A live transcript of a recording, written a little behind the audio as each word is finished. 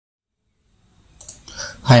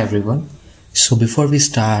Hi everyone. So before we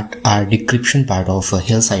start our decryption part of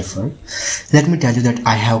Hill Cipher, let me tell you that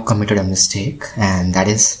I have committed a mistake, and that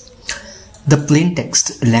is the plain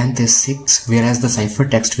text length is 6, whereas the cipher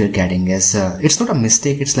text we are getting is it's not a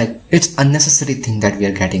mistake, it's unnecessary thing that we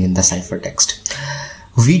are getting in the cipher text.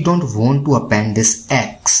 We don't want to append this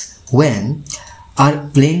x when our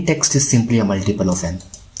plain text is simply a multiple of n,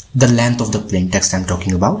 the length of the plain text I'm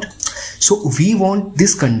talking about. So we want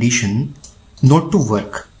this condition not to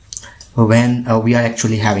work when we are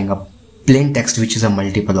actually having a plain text which is a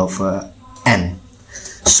multiple of n.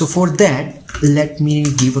 So for that, let me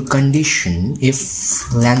give a condition: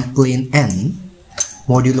 if length plain n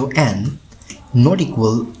modulo n not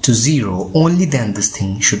equal to 0, only then this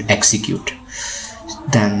thing should execute.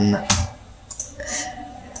 Then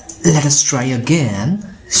let us try again.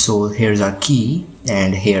 So here's our key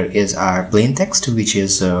and here is our plain text, which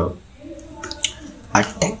is our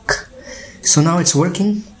tech. So now it's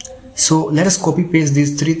working. So let us copy paste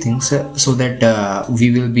these three things so that we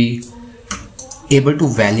will be able to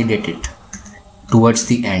validate it towards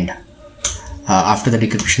the end after the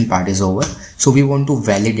decryption part is over. So we want to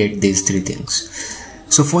validate these three things.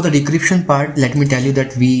 So for the decryption part, let me tell you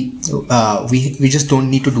that we just don't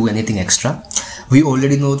need to do anything extra. We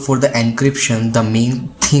already know for the encryption the main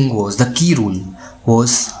thing was, the key rule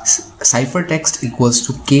was cipher text equals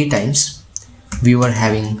to k times we were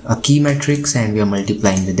having a key matrix and we are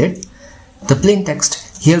multiplying with it the plain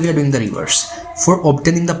text. Here we are doing the reverse. For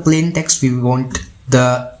obtaining the plain text, we want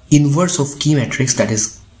the inverse of key matrix, that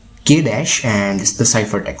is k dash, and this is the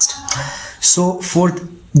cipher text. So for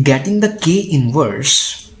getting the k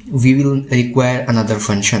inverse, we will require another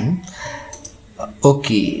function.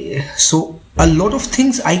 Okay, so a lot of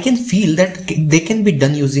things I can feel that they can be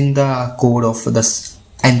done using the code of the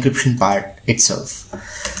encryption part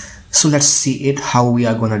itself. So let's see it, how we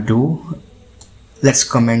are gonna do. Let's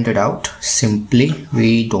comment it out simply.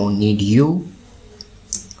 We don't need you.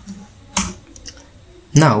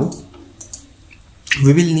 Now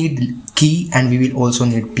we will need key and we will also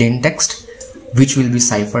need plain text, which will be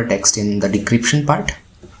cipher text in the decryption part.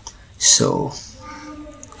 So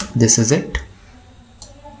this is it.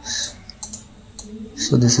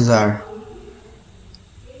 So this is our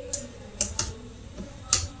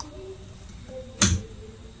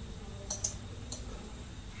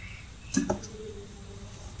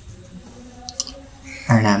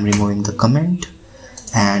and I'm removing the comment,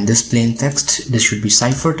 and this plain text, this should be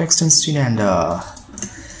cipher text instead, and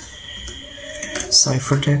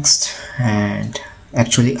cipher text. And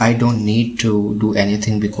actually I don't need to do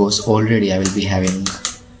anything because already I will be having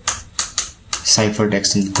cipher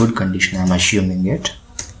text in good condition, I'm assuming it.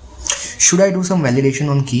 Should I do some validation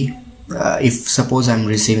on key? If suppose I'm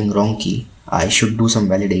receiving wrong key, I should do some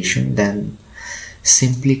validation. Then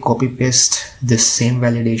simply copy paste this same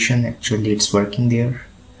validation. Actually it's working there.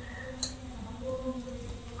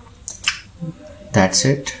 That's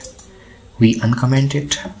it. We uncomment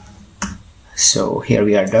it. So here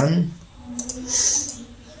we are done.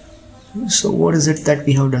 So what is it that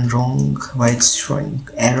we have done wrong? Why it's showing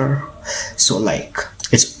error? So like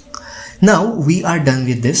it's now we are done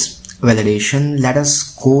with this validation. Let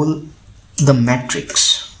us call the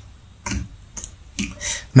matrix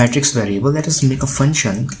variable. Let us make a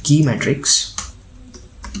function key matrix.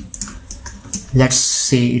 Let's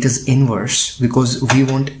say it is inverse because we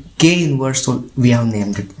want k inverse, so we have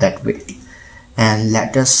named it that way. And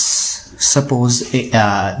let us suppose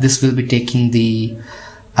this will be taking the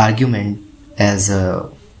argument as a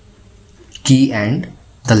key and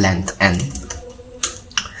the length n,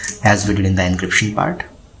 as we did in the encryption part.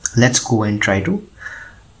 Let's go and try to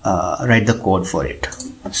write the code for it.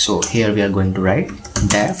 So here we are going to write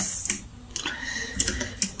def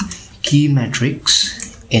key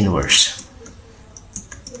matrix inverse.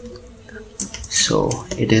 So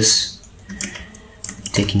it is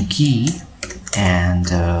taking key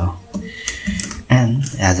and n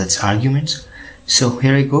as its arguments. So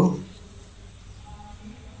here I go.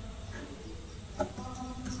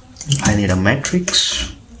 I need a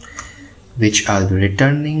matrix which I'll be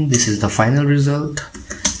returning. This is the final result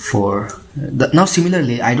for the, now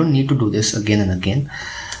similarly I don't need to do this again and again.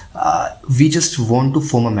 We just want to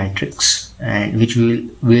form a matrix, and which we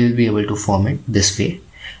will be able to form it this way.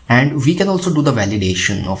 And we can also do the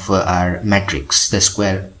validation of our matrix, the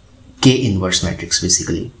square k inverse matrix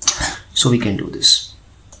basically. So we can do this.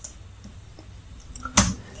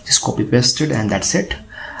 Just copy paste it and that's it.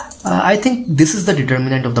 I think this is the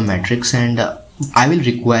determinant of the matrix, and I will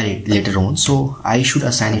require it later on, so I should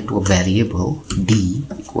assign it to a variable d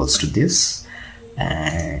equals to this,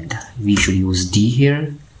 and we should use d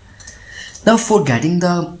here. Now for getting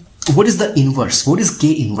the what is the inverse? What is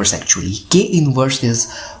K inverse actually? K inverse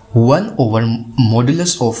is 1 over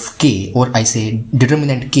modulus of K, or I say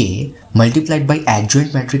determinant K, multiplied by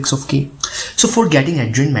adjoint matrix of K. So for getting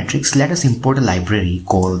adjoint matrix, let us import a library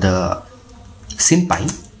called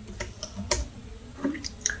SymPy.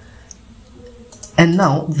 And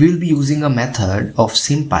now we will be using a method of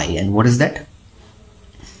SymPy. And what is that?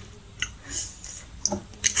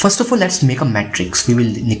 First of all, let's make a matrix. We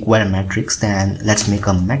will require a matrix. Then let's make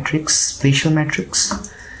a matrix, spatial matrix.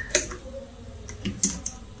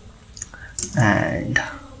 And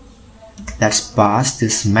let's pass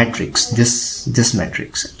this matrix, this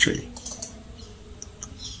matrix actually,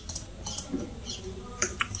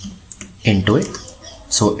 into it.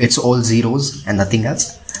 So it's all zeros and nothing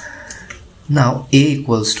else. Now A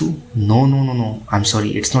equals to, no, I'm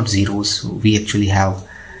sorry, it's not zeros. We actually have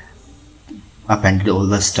appended all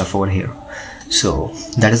the stuff over here. So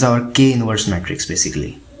that is our K inverse matrix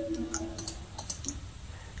basically.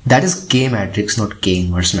 That is K matrix, not K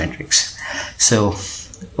inverse matrix. So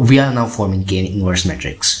we are now forming K inverse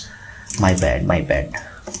matrix. My bad.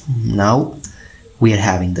 Now we are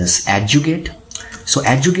having this adjugate. So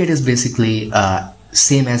adjugate is basically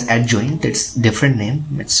same as adjoint. It's different name.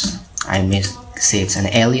 I may say it's an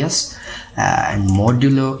alias. And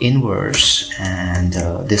modulo inverse, and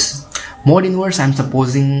this mod inverse, I'm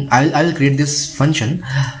supposing I will create this function.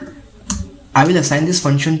 I will assign this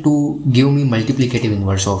function to give me multiplicative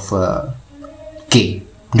inverse of K,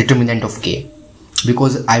 determinant of K,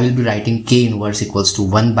 because I will be writing K inverse equals to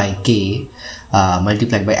 1 by K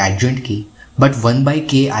multiplied by adjoint K. But 1 by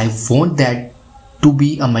K, I want that to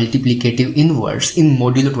be a multiplicative inverse in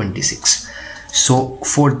modulo 26. So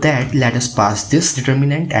for that, let us pass this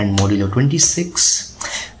determinant and modulo 26.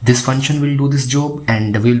 This function will do this job,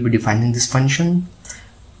 and we will be defining this function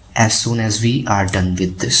as soon as we are done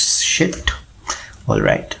with this shit.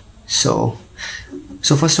 Alright, so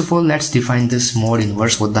first of all, let's define this mod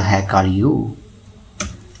inverse. What the heck are you?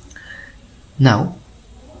 Now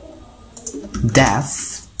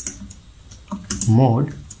def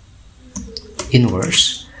mod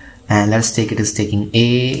inverse, and let's take it as taking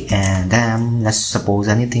A and M. Let's suppose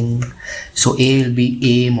anything. So A will be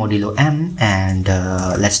A modulo M, and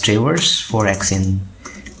let's traverse for X in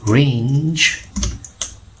range.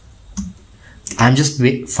 I'm just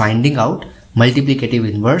finding out multiplicative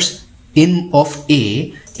inverse of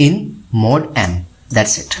A in mod M.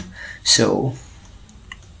 That's it. So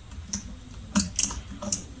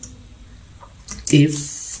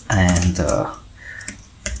if, and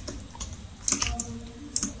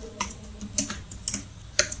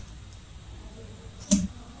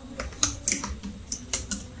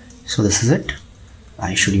so this is it.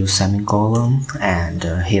 I should use semicolon, and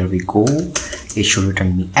here we go. It should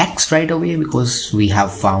return me X right away because we have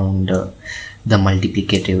found the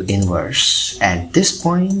multiplicative inverse at this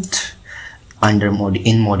point under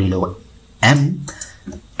in modulo M.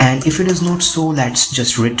 And if it is not so, let's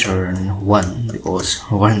just return 1, because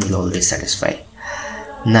 1 will always satisfy.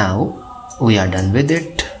 Now we are done with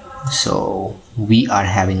it. So we are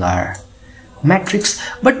having our matrix,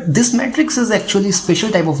 but this matrix is actually a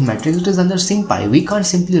special type of matrix. It is under SymPy. We can't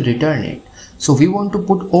simply return it. So we want to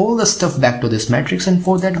put all the stuff back to this matrix, and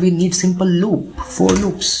for that we need simple loop, for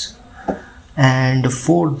loops. And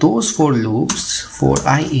for those for loops, for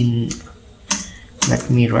I in,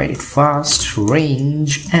 let me write it fast,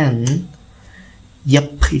 range n,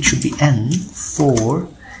 yep, it should be n, for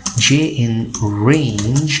j in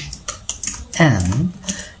range n.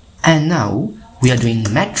 And now we are doing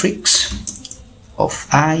matrix of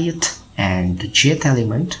ith and jth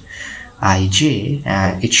element ij,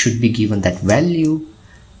 and it should be given that value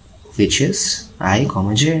which is I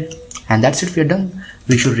comma j, and that's it. We are done.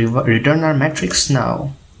 We should return our matrix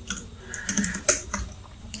now.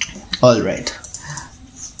 Alright,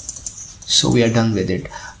 so we are done with it.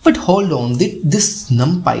 But hold on, this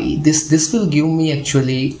numpy, this will give me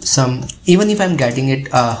actually some, even if I'm getting it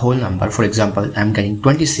a whole number, for example I'm getting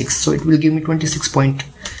 26, so it will give me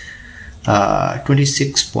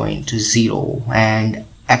 26.0, and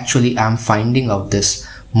actually I'm finding out this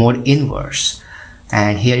mod inverse,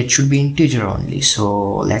 and here it should be integer only.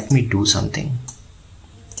 So let me do something.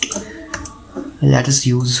 Let us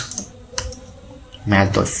use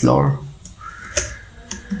math.floor.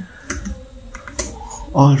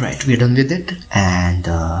 Alright, we're done with it, and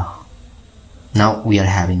now we are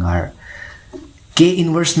having our K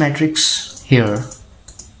inverse matrix here,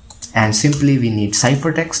 and simply we need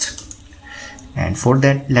ciphertext, and for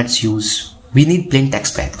that let's use, we need plain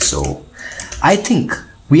text back. So I think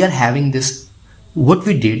we are having this, what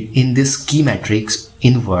we did in this key matrix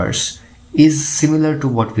inverse is similar to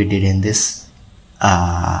what we did in this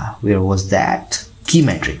where was that? Key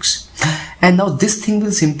matrix. And now this thing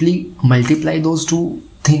will simply multiply those two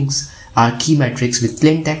things, our key matrix with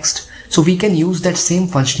plain text. So we can use that same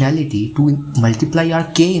functionality to multiply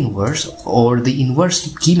our K inverse or the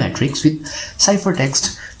inverse key matrix with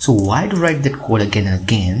ciphertext. So why to write that code again and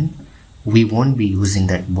again? We won't be using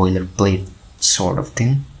that boilerplate sort of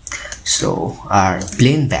thing. So our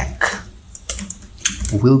plain back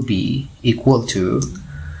will be equal to,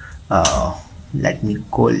 let me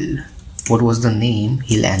call, what was the name?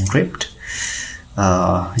 He'll encrypt.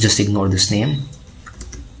 Just ignore this name.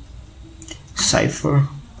 Cipher.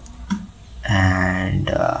 And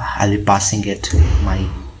I'll be passing it my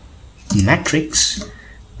matrix,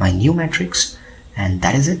 my new matrix, and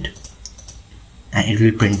that is it. And it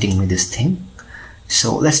will be printing me this thing.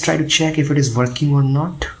 So let's try to check if it is working or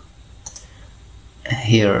not.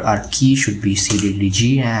 Here our key should be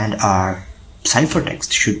CDDG and our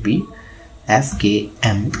ciphertext should be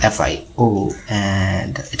FKMFIO,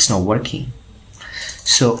 and it's not working.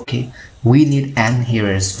 So okay, we need N here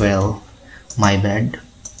as well, my bad.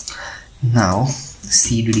 Now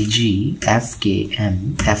CDDG FKMFIO.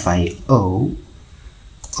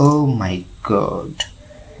 Oh my god,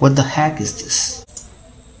 what the heck is this?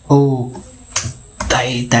 Oh,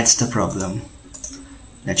 that's the problem.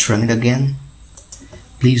 Let's run it again.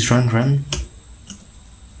 Please run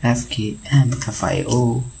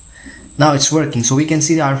FKMFIO. Now it's working, so we can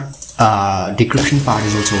see our decryption part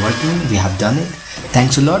is also working. We have done it.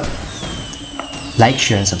 Thanks a lot. Like,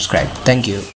 share and subscribe. Thank you.